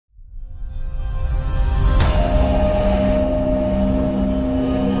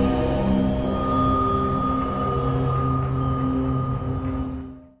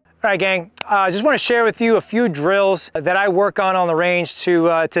All right, gang, I just want to share with you a few drills that I work on the range to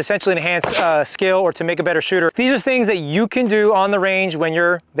essentially enhance skill or to make a better shooter. These are things that you can do on the range when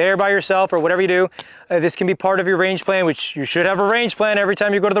you're there by yourself or whatever you do. This can be part of your range plan, which you should have a range plan every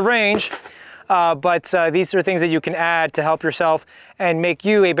time you go to the range. But these are things that you can add to help yourself and make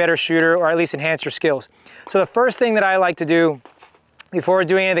you a better shooter, or at least enhance your skills. So the first thing that I like to do before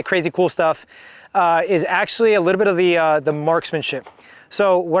doing any of the crazy cool stuff is actually a little bit of the marksmanship.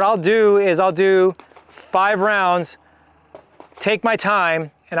 So what I'll do is I'll do 5 rounds, take my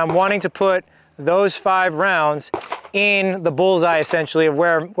time, and I'm wanting to put those 5 rounds in the bullseye essentially of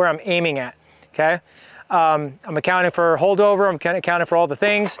where I'm aiming at, okay? I'm accounting for holdover, I'm accounting for all the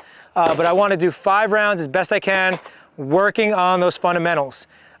things, but I want to do 5 rounds as best I can, working on those fundamentals.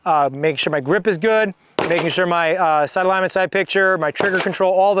 Making sure my grip is good, making sure my sight alignment, sight picture, my trigger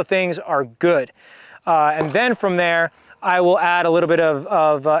control, all the things are good. And then from there, I will add a little bit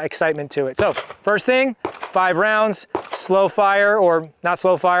of excitement to it. So first thing, 5 rounds, slow fire, or not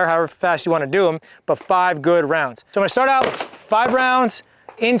slow fire, however fast you want to do them, but 5 good rounds. So I'm gonna start out 5 rounds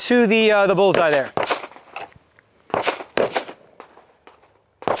into the bullseye there.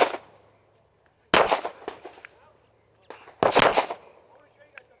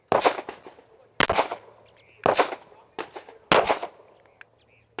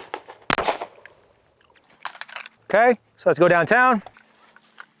 Okay, so let's go downtown.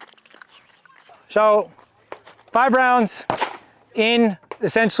 So 5 rounds in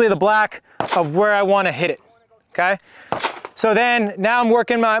essentially the black of where I want to hit it, okay? So then now I'm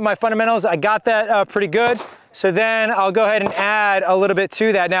working my fundamentals. I got that pretty good. So then I'll go ahead and add a little bit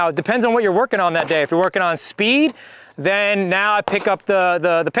to that. Now it depends on what you're working on that day. If you're working on speed, then now I pick up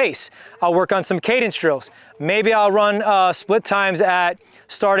the pace. I'll work on some cadence drills. Maybe I'll run split times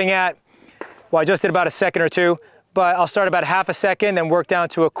starting at, well, I just did about a second or two, but I'll start about half a second, then work down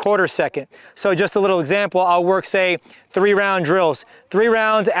to a quarter second. So just a little example, I'll work, say, 3 round drills. 3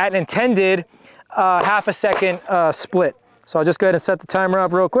 rounds at an intended half a second split. So I'll just go ahead and set the timer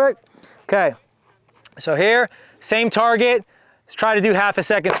up real quick. Okay, so here, same target, let's try to do half a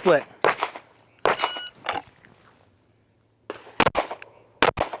second split.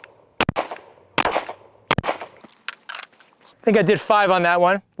 I think I did 5 on that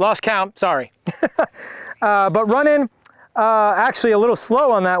one. Lost count, sorry. But running actually a little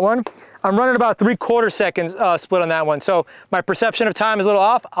slow on that one. I'm running about 3/4 seconds split on that one. So my perception of time is a little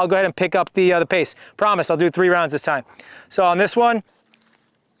off. I'll go ahead and pick up the pace. Promise, I'll do 3 rounds this time. So on this one,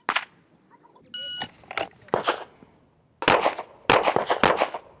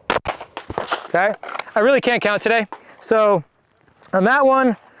 okay, I really can't count today. So on that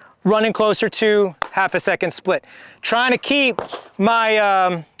one, running closer to half a second split. Trying to keep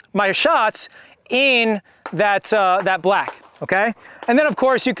my, my shots in that black, okay? And then of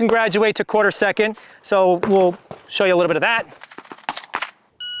course you can graduate to quarter second. So we'll show you a little bit of that.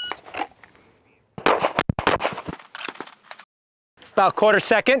 About quarter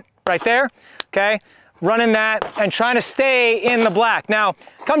second right there, okay? Running that and trying to stay in the black. Now,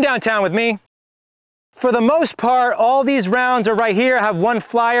 come downtown with me. For the most part, all these rounds are right here. I have 1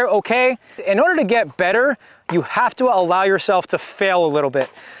 flyer, okay? In order to get better, you have to allow yourself to fail a little bit.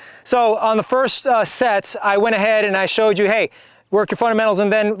 So on the first sets, I went ahead and I showed you, hey, work your fundamentals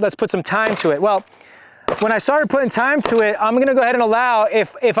and then let's put some time to it. Well, when I started putting time to it, I'm gonna go ahead and allow,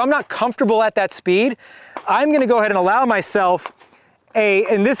 if I'm not comfortable at that speed, I'm gonna go ahead and allow myself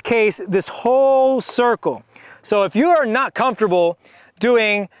in this case, this whole circle. So if you are not comfortable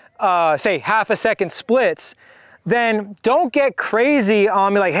doing, say, half a second splits, then don't get crazy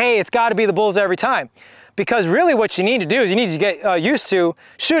on me like, hey, it's gotta be the bullseye every time. Because really what you need to do is you need to get used to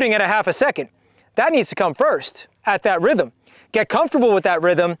shooting at a half a second. That needs to come first at that rhythm. Get comfortable with that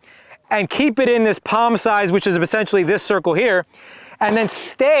rhythm and keep it in this palm size, which is essentially this circle here, and then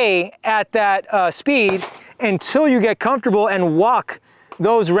stay at that speed until you get comfortable and walk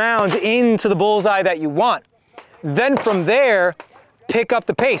those rounds into the bullseye that you want. Then from there, pick up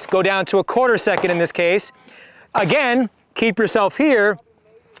the pace. Go down to a quarter second in this case. Again, keep yourself here,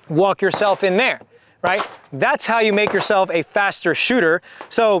 walk yourself in there. Right? That's how you make yourself a faster shooter.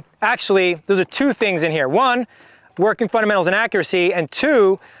 So actually, those are 2 things in here. 1, working fundamentals and accuracy, and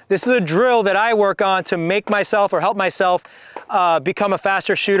 2, this is a drill that I work on to make myself or help myself become a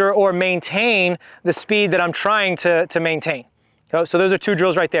faster shooter or maintain the speed that I'm trying to maintain. So those are 2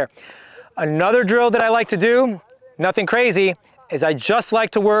 drills right there. Another drill that I like to do, nothing crazy, is I just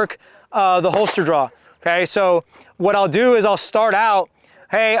like to work the holster draw. Okay, so what I'll do is I'll start out,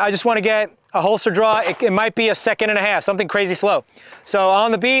 hey, I just want to get a holster draw. It might be a 1.5 seconds, something crazy slow. So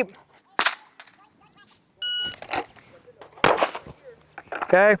on the beat,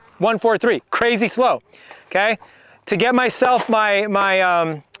 Okay, 1, 4, 3, crazy slow. Okay, to get myself,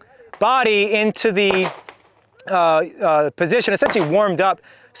 my body into the position, essentially warmed up,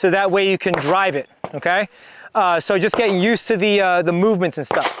 so that way you can drive it. Okay, so just getting used to the movements and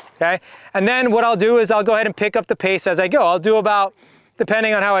stuff. Okay, and then what I'll do is I'll go ahead and pick up the pace as I go. I'll do about,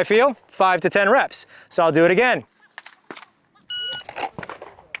 depending on how I feel, 5 to 10 reps. So I'll do it again.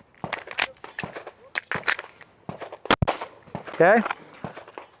 Okay,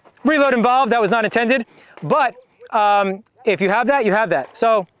 reload involved, that was not intended, but if you have that, you have that.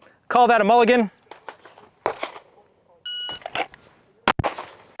 So call that a mulligan.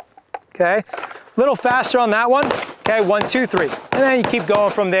 Okay, a little faster on that one. Okay, 1, 2, 3, and then you keep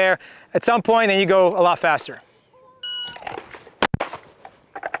going from there. At some point, then you go a lot faster.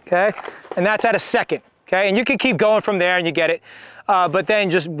 Okay, and that's at a second. Okay, and you can keep going from there and you get it, but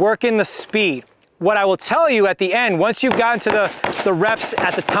then just work in the speed. What I will tell you at the end, once you've gotten to the reps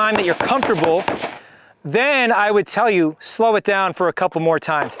at the time that you're comfortable, then I would tell you, slow it down for a couple more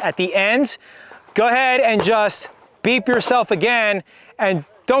times. At the end, go ahead and just beep yourself again, and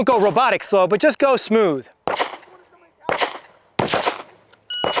don't go robotic slow, but just go smooth.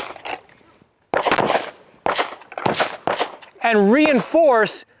 And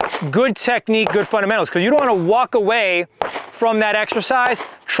reinforce good technique, good fundamentals, because you don't want to walk away from that exercise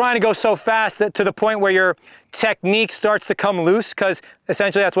trying to go so fast that to the point where your technique starts to come loose, because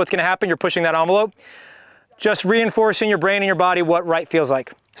essentially that's what's going to happen. You're pushing that envelope. Just reinforcing your brain and your body what right feels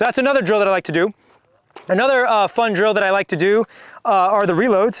like. So that's another drill that I like to do. Another fun drill that I like to do are the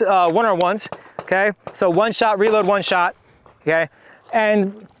reloads, one-on-ones. Okay, so 1 shot, reload 1 shot. Okay,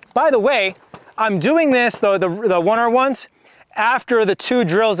 and by the way, I'm doing this though, the one-on-ones after the 2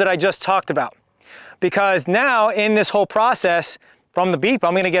 drills that I just talked about, because now in this whole process from the beep,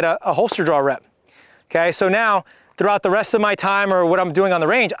 I'm going to get a holster draw rep. Okay, so now throughout the rest of my time or what I'm doing on the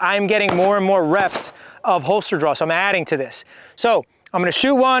range, I'm getting more and more reps of holster draw. So I'm adding to this. So I'm going to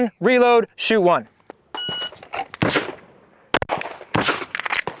shoot 1, reload, shoot 1.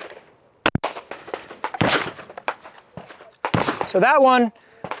 So that one,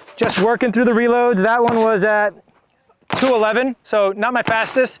 just working through the reloads, that one was at 211, so not my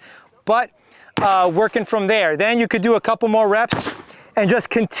fastest, but working from there. Then you could do a couple more reps and just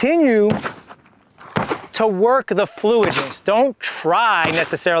continue to work the fluidness. Don't try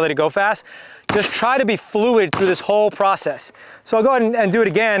necessarily to go fast. Just try to be fluid through this whole process. So I'll go ahead and do it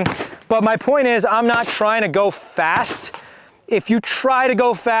again, but my point is I'm not trying to go fast. If you try to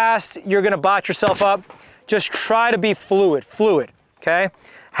go fast, you're gonna botch yourself up. Just try to be fluid, okay?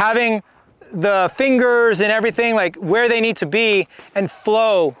 Having the fingers and everything like where they need to be and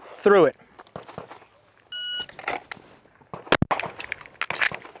flow through it.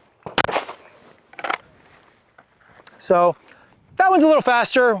 So that one's a little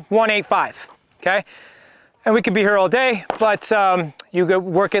faster, 185, okay? And we could be here all day, but you could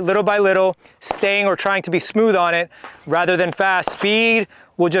work it little by little, staying or trying to be smooth on it rather than fast. Speed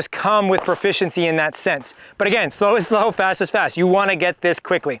will just come with proficiency in that sense. But again, slow is slow, fast is fast. You want to get this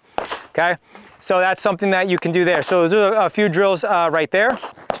quickly, okay? So that's something that you can do there. So those are a few drills right there.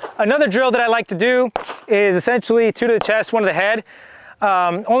 Another drill that I like to do is essentially 2 to the chest, 1 to the head,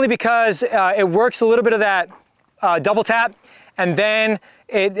 only because it works a little bit of that double tap, and then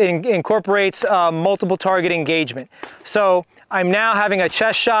it incorporates multiple target engagement. So I'm now having a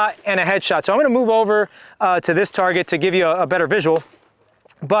chest shot and a head shot. So I'm going to move over to this target to give you a better visual.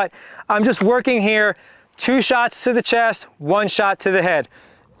 But I'm just working here, 2 shots to the chest, 1 shot to the head,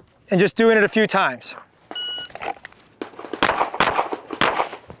 and just doing it a few times.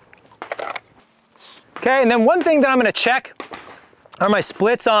 Okay, and then one thing that I'm going to check are my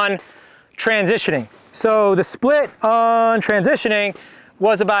splits on transitioning. So the split on transitioning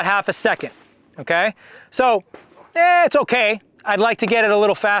was about ½ a second, okay? So it's okay. I'd like to get it a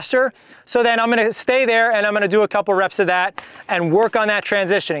little faster. So then I'm gonna stay there and I'm gonna do a couple reps of that and work on that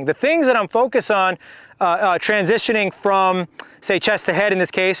transitioning. The things that I'm focused on transitioning from, say, chest to head in this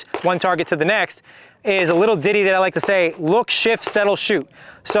case, 1 target to the next, is a little ditty that I like to say, look, shift, settle, shoot.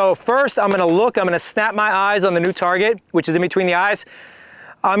 So first I'm gonna look, I'm gonna snap my eyes on the new target, which is in between the eyes.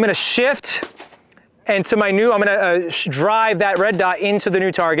 I'm gonna shift, and to my new, I'm gonna drive that red dot into the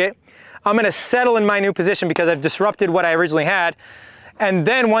new target. I'm gonna settle in my new position because I've disrupted what I originally had. And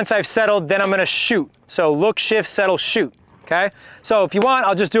then once I've settled, then I'm gonna shoot. So look, shift, settle, shoot, okay? So if you want,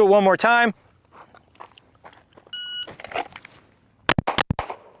 I'll just do it one more time.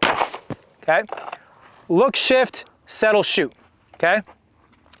 Okay? Look, shift, settle, shoot, okay?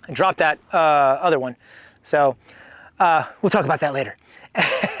 And drop that other one. So we'll talk about that later.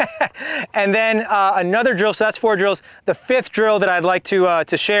 And then another drill, so that's 4 drills. The 5th drill that I'd like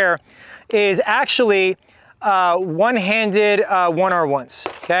to share is actually one-handed 1R1s,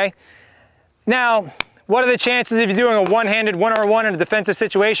 okay? Now, what are the chances of you doing a one-handed 1R1 in a defensive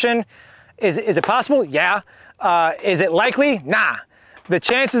situation? Is it possible? Yeah. Is it likely? Nah. The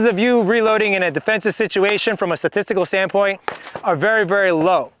chances of you reloading in a defensive situation from a statistical standpoint are very, very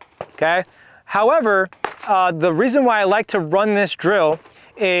low, okay? However, the reason why I like to run this drill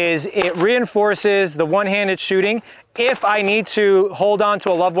is it reinforces the one-handed shooting. If I need to hold on to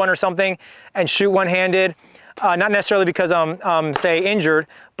a loved one or something and shoot one-handed, not necessarily because I'm say injured,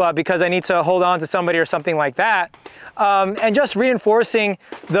 but because I need to hold on to somebody or something like that, and just reinforcing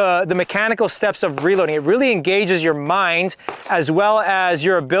the mechanical steps of reloading. It really engages your mind as well as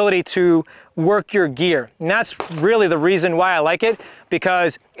your ability to work your gear. And that's really the reason why I like it,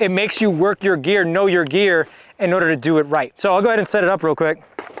 because it makes you work your gear, know your gear in order to do it right. So I'll go ahead and set it up real quick.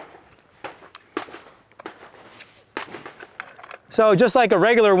 So just like a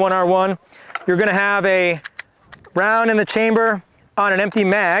regular 1R1, you're gonna have a round in the chamber on an empty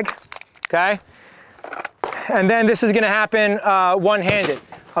mag, okay? And then this is gonna happen one-handed.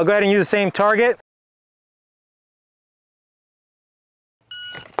 I'll go ahead and use the same target.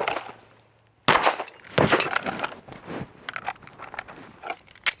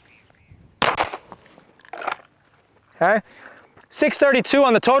 Okay, 632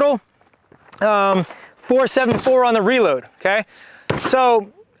 on the total, 474 on the reload, okay?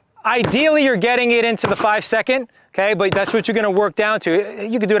 So ideally you're getting it into the 5-second, okay? But that's what you're gonna work down to.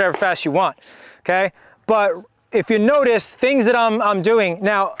 You can do it however fast you want, okay? But if you notice, things that I'm doing,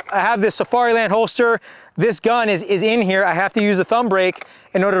 now I have this Safariland holster, this gun is in here, I have to use the thumb brake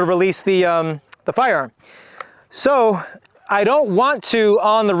in order to release the firearm. So I don't want to,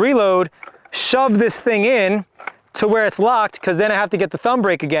 on the reload, shove this thing in to where it's locked, because then I have to get the thumb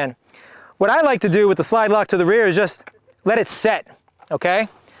brake again. What I like to do with the slide lock to the rear is just let it set, okay?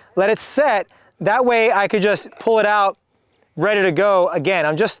 Let it set, that way I could just pull it out, ready to go again.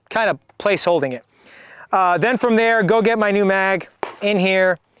 I'm just kind of place holding it. Then from there, go get my new mag in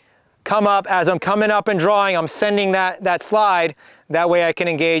here, come up, as I'm coming up and drawing, I'm sending that slide, that way I can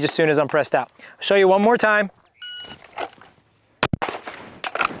engage as soon as I'm pressed out. I'll show you one more time.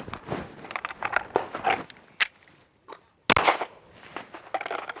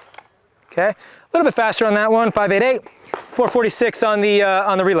 Okay, a little bit faster on that one, 588, 446 on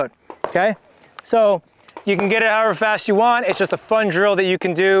the reload, okay? So you can get it however fast you want. It's just a fun drill that you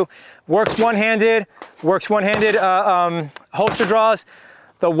can do. Works one-handed, holster draws,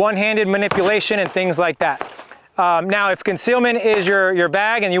 the one-handed manipulation and things like that. Now, if concealment is your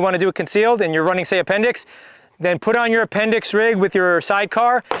bag and you want to do it concealed and you're running, say, appendix, then put on your appendix rig with your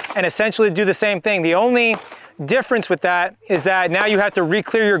sidecar and essentially do the same thing. The only difference with that is that now you have to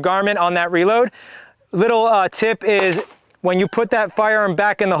re-clear your garment on that reload. Little tip is when you put that firearm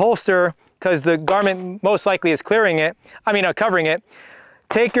back in the holster, because the garment most likely is covering it,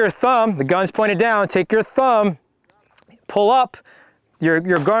 take your thumb, the gun's pointed down, take your thumb, pull up, your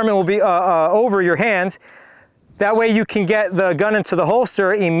garment will be over your hands. That way you can get the gun into the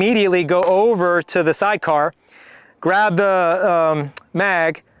holster, immediately go over to the sidecar, grab the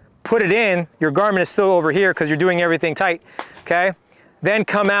mag, put it in, your garment is still over here because you're doing everything tight, okay? Then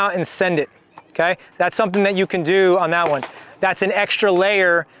come out and send it, okay? That's something that you can do on that one. That's an extra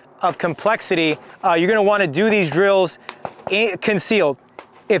layer of complexity. You're gonna wanna do these drills concealed.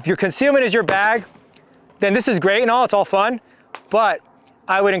 If your concealment is your bag, then this is great and all, it's all fun, but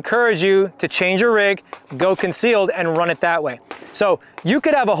I would encourage you to change your rig, go concealed and run it that way. So you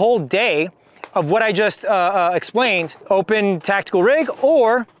could have a whole day of what I just explained, open tactical rig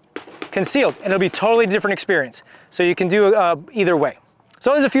or concealed, and it'll be a totally different experience. So you can do either way.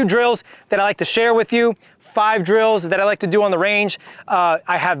 So there's a few drills that I like to share with you, 5 drills that I like to do on the range.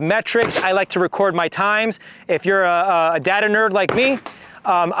 I have metrics, I like to record my times. If you're a data nerd like me,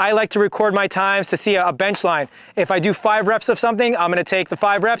 I like to record my times to see a bench line. If I do 5 reps of something, I'm gonna take the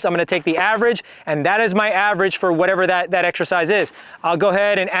 5 reps, I'm gonna take the average, and that is my average for whatever that exercise is. I'll go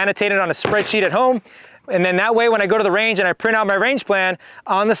ahead and annotate it on a spreadsheet at home. And then that way, when I go to the range and I print out my range plan,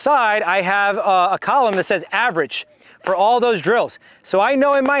 on the side, I have a column that says average for all those drills. So I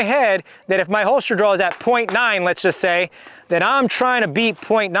know in my head that if my holster draw is at 0.9, let's just say, then I'm trying to beat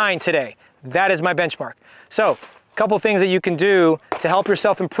 0.9 today. That is my benchmark. So a couple things that you can do to help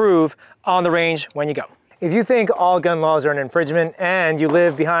yourself improve on the range when you go. If you think all gun laws are an infringement and you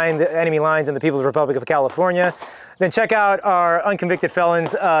live behind the enemy lines in the People's Republic of California, then check out our Unconvicted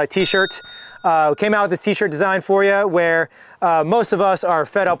Felons t-shirt. We came out with this t-shirt design for you where most of us are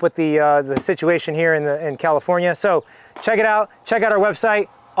fed up with the situation here in California. So check it out. Check out our website,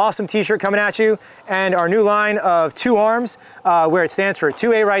 awesome t-shirt coming at you, and our new line of 2 arms, where it stands for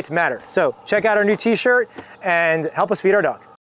 2A rights matter. So check out our new t-shirt and help us feed our dog.